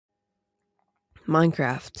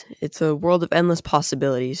Minecraft. It's a world of endless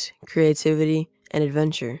possibilities, creativity, and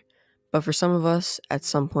adventure. But for some of us, at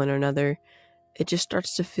some point or another, it just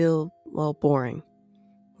starts to feel, well, boring.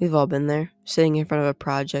 We've all been there, sitting in front of a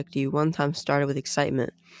project you one time started with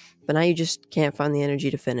excitement, but now you just can't find the energy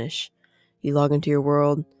to finish. You log into your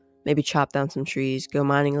world, maybe chop down some trees, go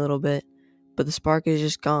mining a little bit, but the spark is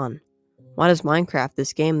just gone. Why does Minecraft,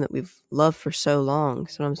 this game that we've loved for so long,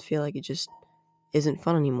 sometimes feel like it just isn't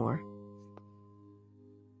fun anymore?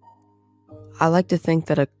 I like to think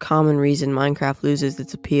that a common reason Minecraft loses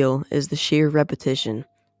its appeal is the sheer repetition.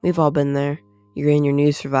 We've all been there. You're in your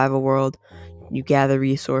new survival world, you gather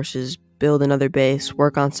resources, build another base,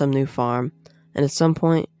 work on some new farm, and at some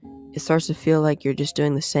point, it starts to feel like you're just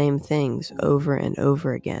doing the same things over and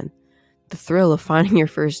over again. The thrill of finding your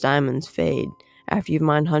first diamonds fade after you've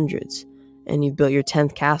mined hundreds, and you've built your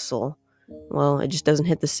 10th castle. Well, it just doesn't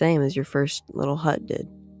hit the same as your first little hut did.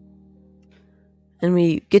 And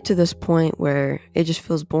we get to this point where it just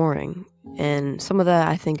feels boring. And some of that,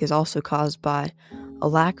 I think, is also caused by a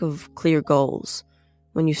lack of clear goals.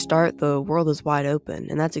 When you start, the world is wide open,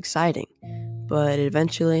 and that's exciting. But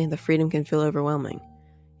eventually, the freedom can feel overwhelming.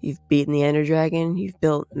 You've beaten the Ender Dragon, you've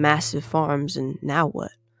built massive farms, and now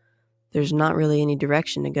what? There's not really any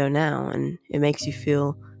direction to go now, and it makes you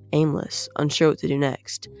feel aimless, unsure what to do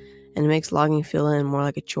next. And it makes logging fill in more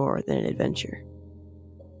like a chore than an adventure.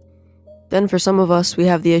 Then for some of us, we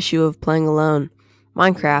have the issue of playing alone.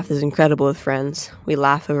 Minecraft is incredible with friends. We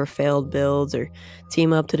laugh over failed builds or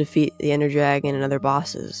team up to defeat the Ender Dragon and other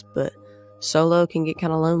bosses, but solo can get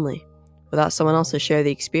kind of lonely. Without someone else to share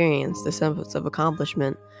the experience, the sense of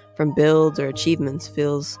accomplishment from builds or achievements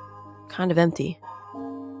feels kind of empty.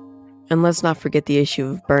 And let's not forget the issue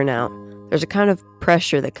of burnout. There's a kind of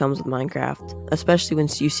pressure that comes with Minecraft, especially when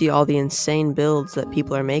you see all the insane builds that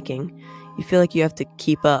people are making. You feel like you have to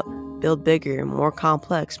keep up, build bigger, more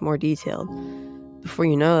complex, more detailed. Before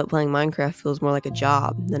you know it, playing Minecraft feels more like a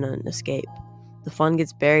job than an escape. The fun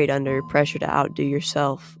gets buried under pressure to outdo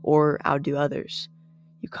yourself or outdo others.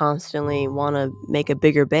 You constantly want to make a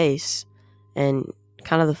bigger base, and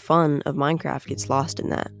kind of the fun of Minecraft gets lost in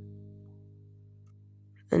that.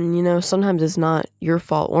 And sometimes it's not your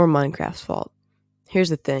fault or Minecraft's fault. Here's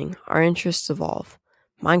the thing, our interests evolve.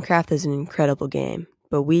 Minecraft is an incredible game,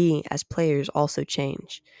 but we, as players, also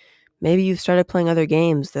change. Maybe you've started playing other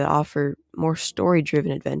games that offer more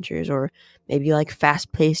story-driven adventures, or maybe you like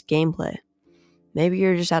fast-paced gameplay. Maybe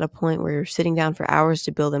you're just at a point where sitting down for hours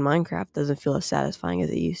to build in Minecraft doesn't feel as satisfying as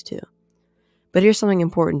it used to. But here's something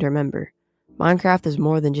important to remember. Minecraft is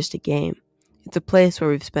more than just a game. It's a place where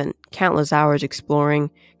we've spent countless hours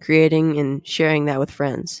exploring, creating, and sharing that with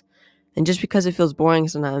friends. And just because it feels boring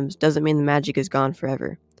sometimes doesn't mean the magic is gone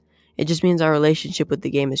forever. It just means our relationship with the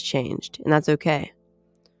game has changed, and that's okay.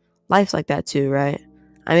 Life's like that too, right?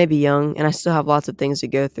 I may be young, and I still have lots of things to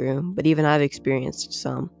go through, but even I've experienced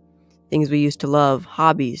some. Things we used to love,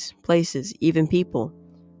 hobbies, places, even people.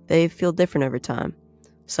 They feel different over time.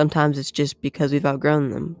 Sometimes it's just because we've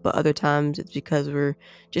outgrown them, but other times it's because we're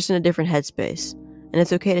just in a different headspace, and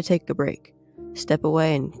it's okay to take a break. Step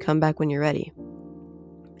away and come back when you're ready.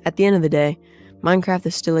 At the end of the day, Minecraft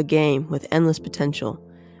is still a game with endless potential.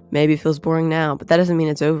 Maybe it feels boring now, but that doesn't mean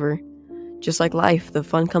it's over. Just like life, the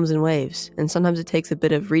fun comes in waves, and sometimes it takes a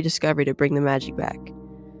bit of rediscovery to bring the magic back.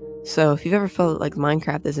 So if you've ever felt like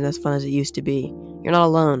Minecraft isn't as fun as it used to be, you're not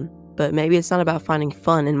alone, but maybe it's not about finding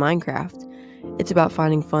fun in Minecraft. It's about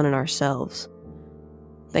finding fun in ourselves.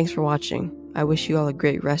 Thanks for watching. I wish you all a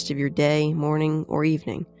great rest of your day, morning, or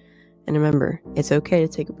evening. And remember, it's okay to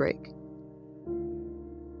take a break.